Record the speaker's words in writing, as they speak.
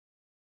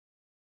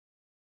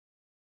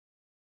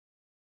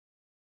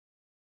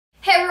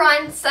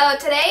everyone, so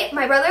today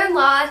my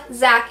brother-in-law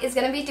Zach is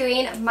going to be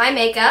doing my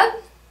makeup.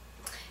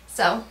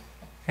 So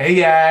hey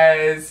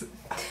guys.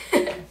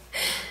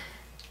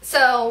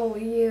 So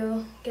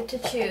you get to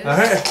choose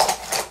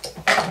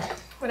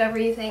whatever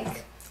you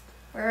think,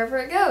 wherever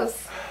it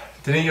goes.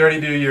 Didn't you already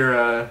do your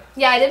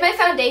Yeah, I did my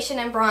foundation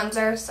and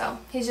bronzer, so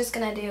he's just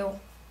going to do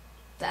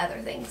the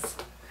other things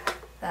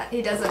that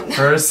he doesn't.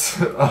 First,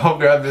 I'll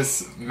grab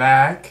this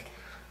MAC.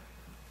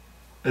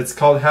 It's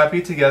called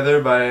Happy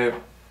Together by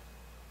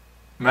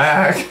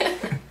MAC.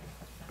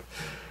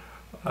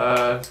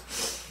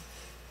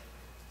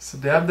 So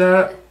dab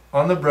that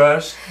on the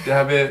brush,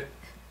 dab it.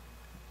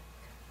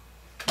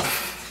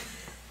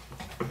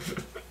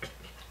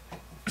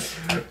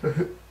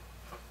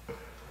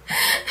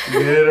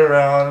 Get it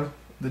around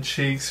the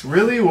cheeks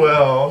really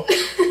well.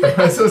 Am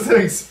I supposed to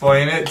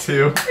explain it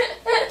too?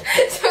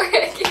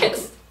 Sorry, I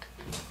can't.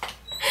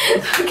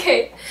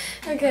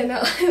 Okay,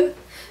 no.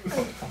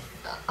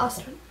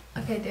 Austin.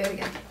 Okay, do it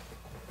again.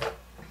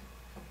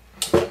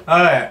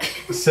 Alright,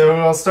 so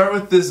I'll start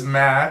with this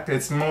MAC.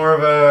 It's more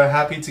of a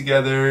Happy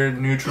Together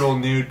neutral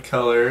nude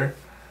color.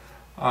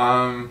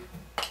 I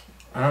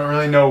don't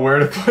really know where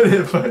to put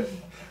it, but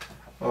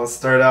I'll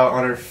start out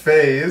on her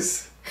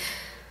face.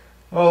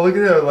 Oh, look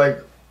at it, like,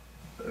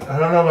 I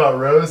don't know about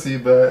rosy,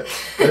 but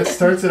it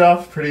starts it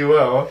off pretty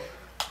well.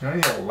 You don't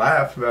need to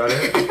laugh about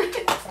it.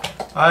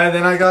 Alright,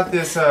 then I got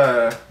this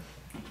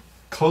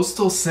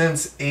Coastal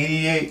Scents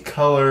 88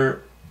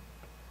 color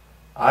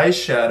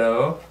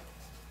eyeshadow.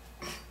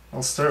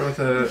 I'll start with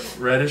a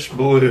reddish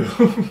blue.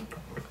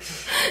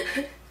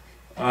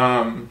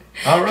 I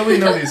don't really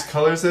know these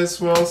colors as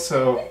well,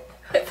 so...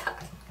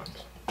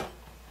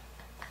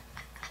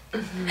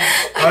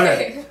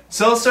 Alright,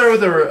 so I'll start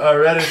with a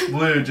reddish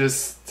blue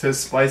just to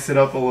spice it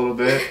up a little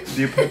bit. Do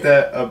you put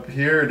that up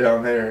here or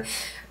down there?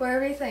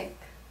 Wherever you think.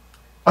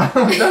 I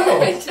don't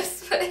know.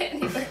 Just put it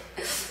anywhere.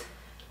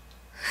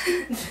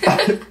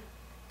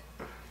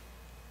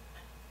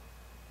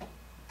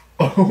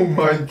 Oh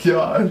my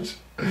gosh.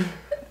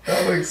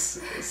 That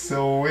looks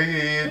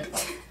sweet.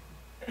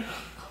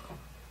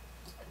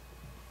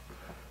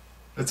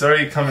 It's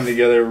already coming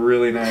together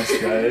really nice,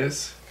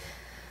 guys.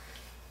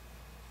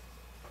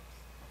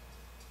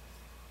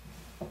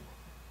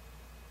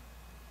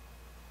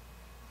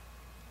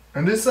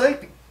 And just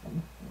like,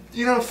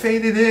 you know,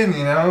 fade it in,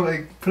 you know,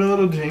 like put a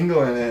little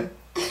jingle in it.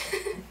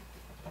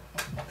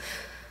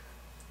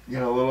 You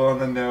know, a little on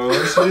the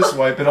nose. You just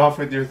wipe it off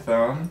with your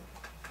thumb.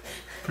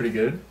 Pretty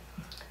good.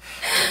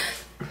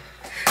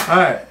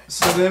 Alright,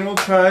 so then we'll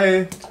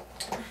try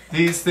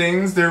these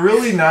things. They're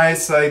really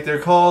nice, like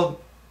they're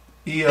called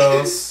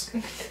EOS.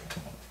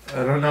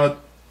 I don't know what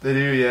they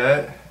do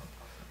yet.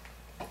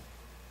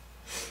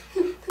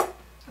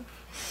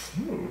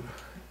 Ooh.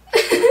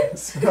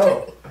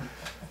 Smell.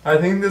 I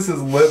think this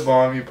is lip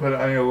balm. You put it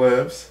on your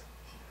lips.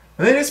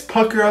 And they just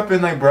pucker up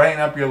and like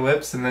brighten up your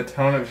lips and the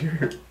tone of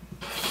your...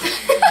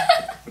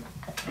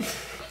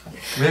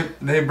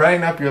 they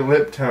brighten up your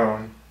lip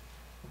tone.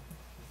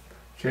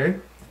 Okay.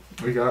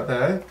 We got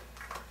that.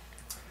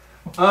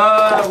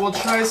 We'll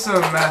try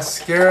some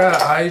mascara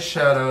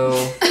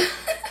eyeshadow.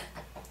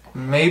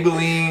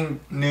 Maybelline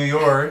New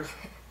York.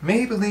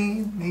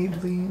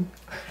 Maybelline.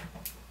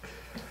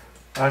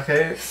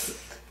 Okay,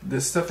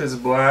 this stuff is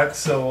black,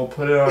 so we'll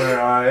put it on our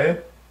eye.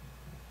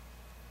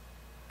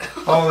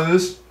 Oh,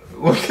 this,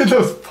 look at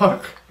those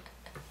puck.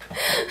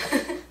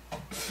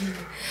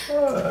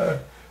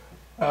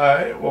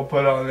 Alright, we'll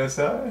put it on this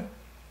eye.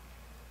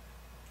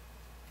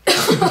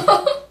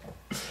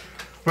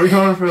 We're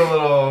going for a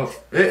little...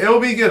 It'll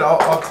be good.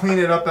 I'll clean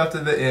it up after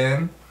the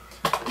end.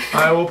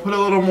 I will put a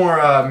little more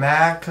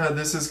MAC.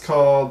 This is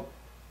called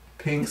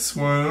Pink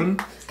Swoon.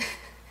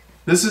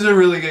 This is a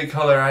really good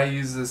color. I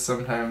use this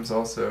sometimes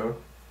also.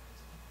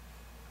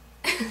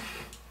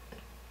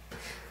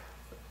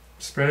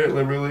 Spread it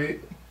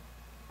liberally.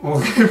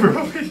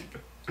 Liberally.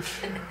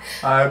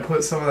 I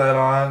put some of that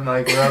on,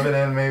 like rub it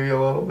in maybe a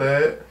little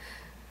bit.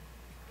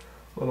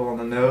 A little on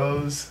the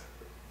nose.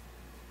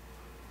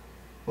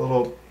 A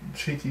little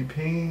cheeky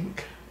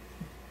pink.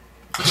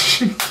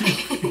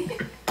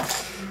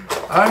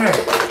 Alright,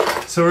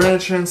 so we're going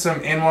to try some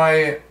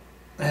NYX.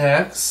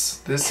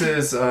 This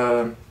is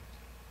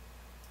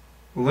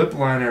lip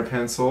liner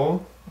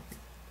pencil.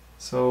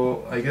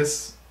 So I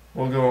guess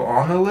we'll go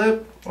on the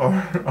lip or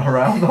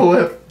around the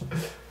lip.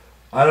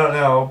 I don't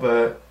know,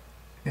 but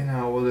you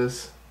know, we'll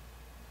just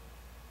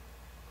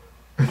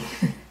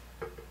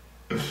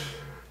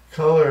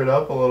color it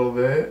up a little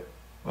bit.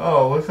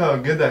 Oh, look how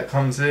good that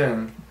comes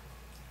in.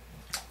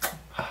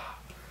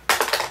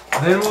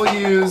 Then we'll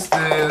use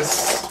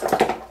this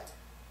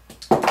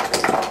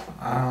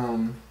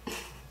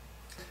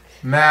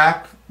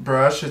MAC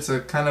brush. It's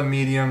a kind of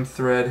medium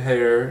thread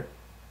hair,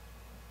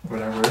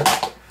 whatever.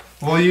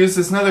 We'll use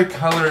this another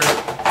color,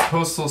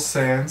 Coastal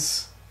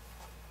Scents.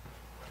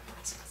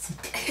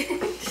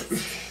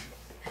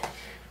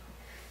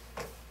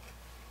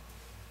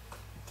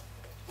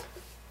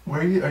 Where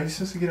are you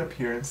supposed to get up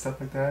here and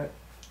stuff like that?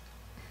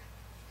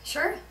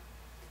 Sure.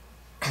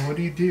 What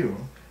do you do?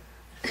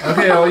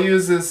 Okay, I'll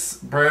use this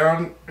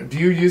brown. Do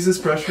you use this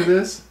brush for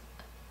this?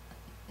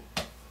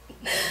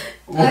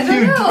 I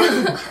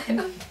don't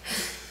know.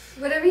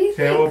 Whatever you think.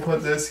 Okay, we'll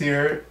put this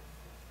here.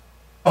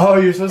 Oh,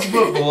 you're supposed to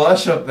put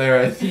blush up there,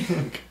 I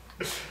think.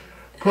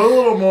 Put a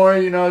little more,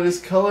 you know,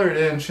 just color it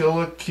in. She'll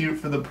look cute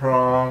for the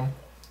prom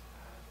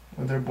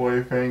with her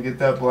boyfriend. Get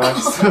that black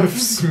stuff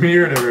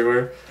smeared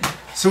everywhere.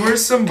 So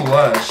where's some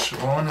blush?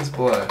 What one is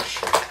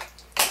blush?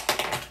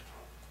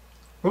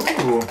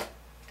 Ooh.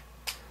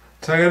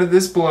 So I got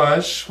this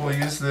blush. We'll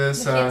use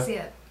this. I can't see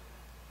it.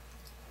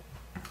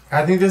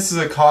 I think this is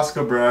a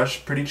Costco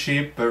brush. Pretty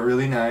cheap, but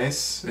really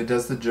nice. It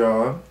does the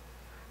job.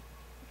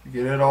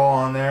 Get it all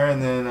on there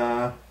and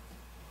then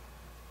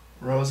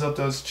rose up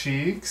those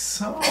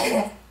cheeks.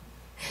 Oh.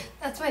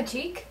 That's my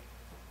cheek?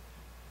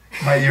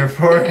 Your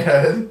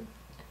forehead.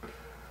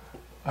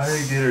 I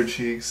already did her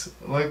cheeks.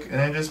 Look, and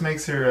it just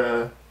makes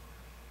her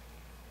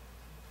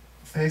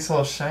face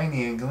all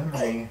shiny and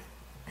glimmery.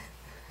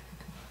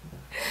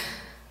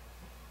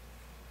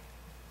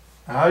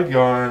 I'd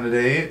go on a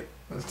date.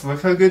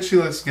 Look how good she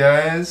looks,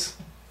 guys.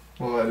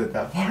 We'll edit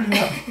that part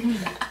out.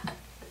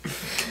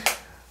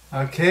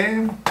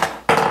 Okay. What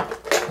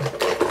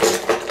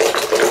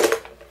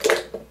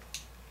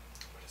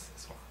is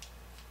this one?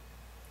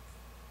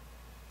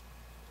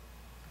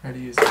 How to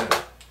use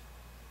that?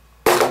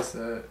 What is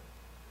that?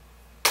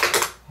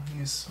 I'll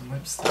use some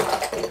lipstick.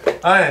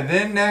 Alright,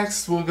 then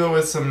next we'll go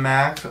with some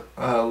MAC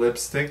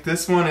lipstick.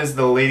 This one is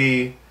the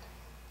Lady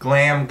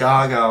Glam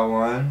Gaga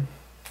one.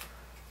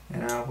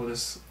 And we'll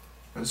just,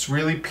 it's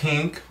really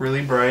pink,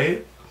 really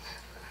bright.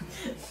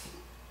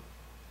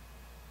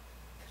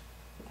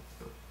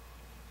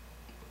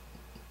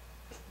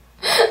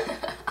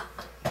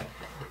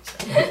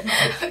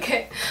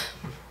 Okay.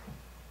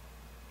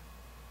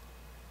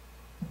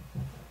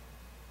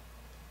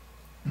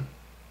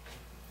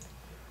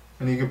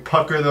 And you can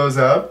pucker those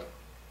up.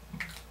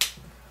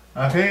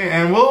 Okay,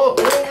 and we'll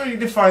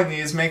redefine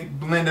these,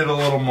 blend it a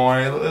little more.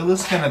 It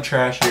looks kind of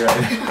trashy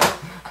right now.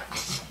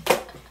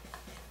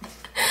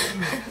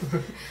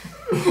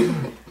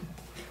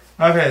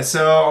 Okay,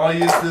 so I'll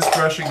use this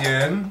brush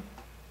again.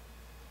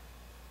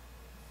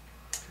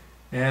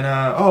 And,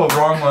 oh,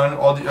 wrong one.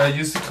 I'll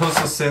use the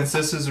Coastal Scents.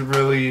 This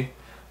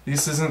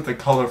isn't the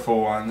colorful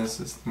one. This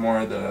is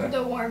more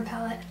the warm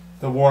palette.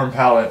 The warm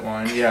palette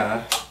one,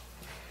 yeah.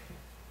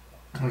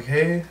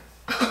 Okay.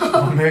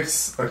 I'll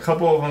mix a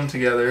couple of them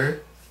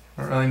together.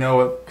 I don't really know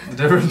what the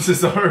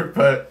differences are,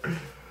 but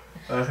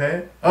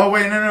okay. Oh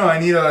wait, no, I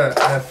need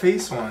a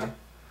face one.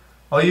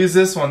 I'll use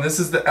this one. This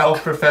is the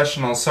e.l.f.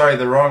 Professional. Sorry,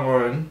 the wrong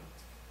one.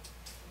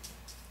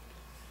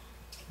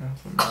 I'm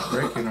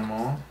breaking them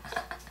all.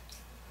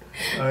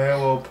 Okay,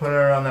 we'll put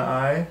her on the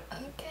eye.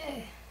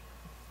 Okay.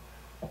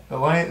 It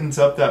lightens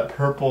up that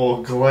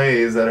purple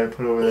glaze that I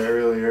put over there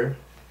earlier.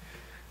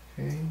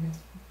 Okay,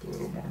 put a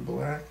little more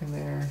black in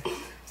there.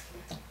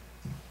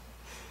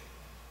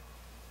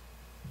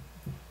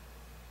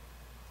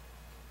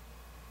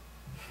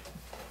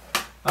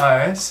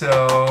 Alright,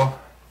 so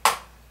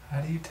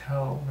how do you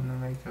tell when the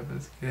makeup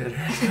is good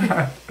or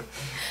not?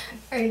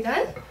 Are you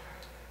done?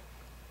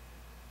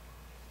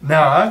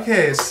 No,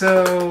 okay,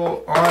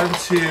 so on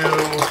to,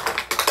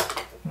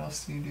 what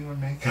else do you do in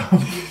makeup?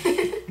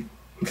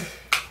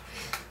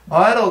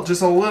 I'll add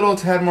just a little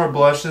tad more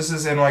blush. This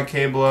is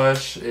NYK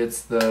blush.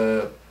 It's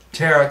the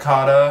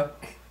Terracotta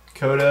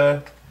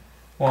Coda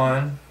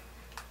one.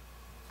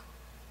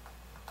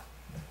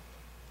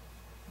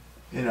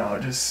 You know,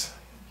 just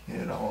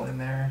get it all in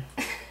there.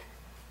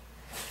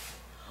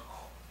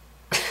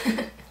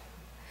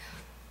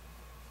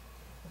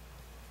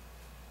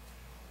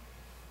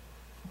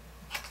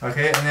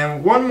 Okay, and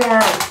then one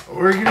more.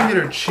 We're gonna get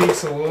her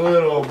cheeks a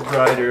little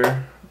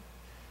brighter.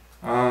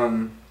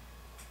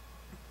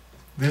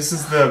 This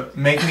is the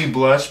Make Me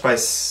Blush by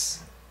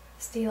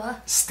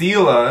Stila.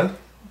 Stila.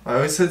 I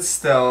always said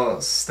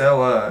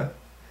Stella.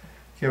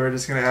 Okay, we're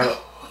just gonna add.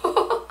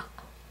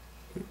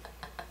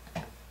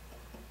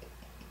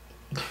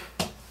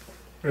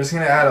 We're just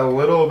gonna add a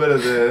little bit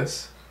of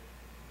this.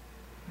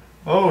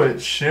 Oh,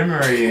 it's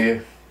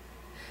shimmery.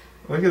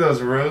 Look at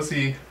those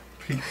rosy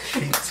pink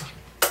cheeks.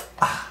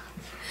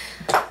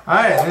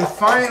 Alright, and then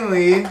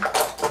finally,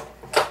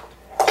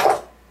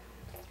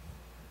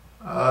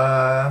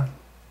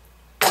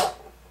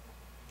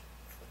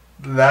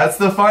 that's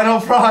the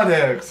final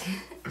product.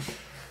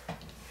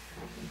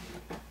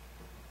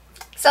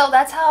 So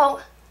that's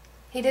how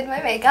he did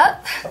my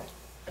makeup.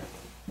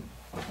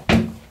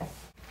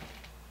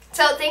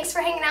 So thanks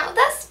for hanging out with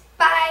us.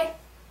 Bye.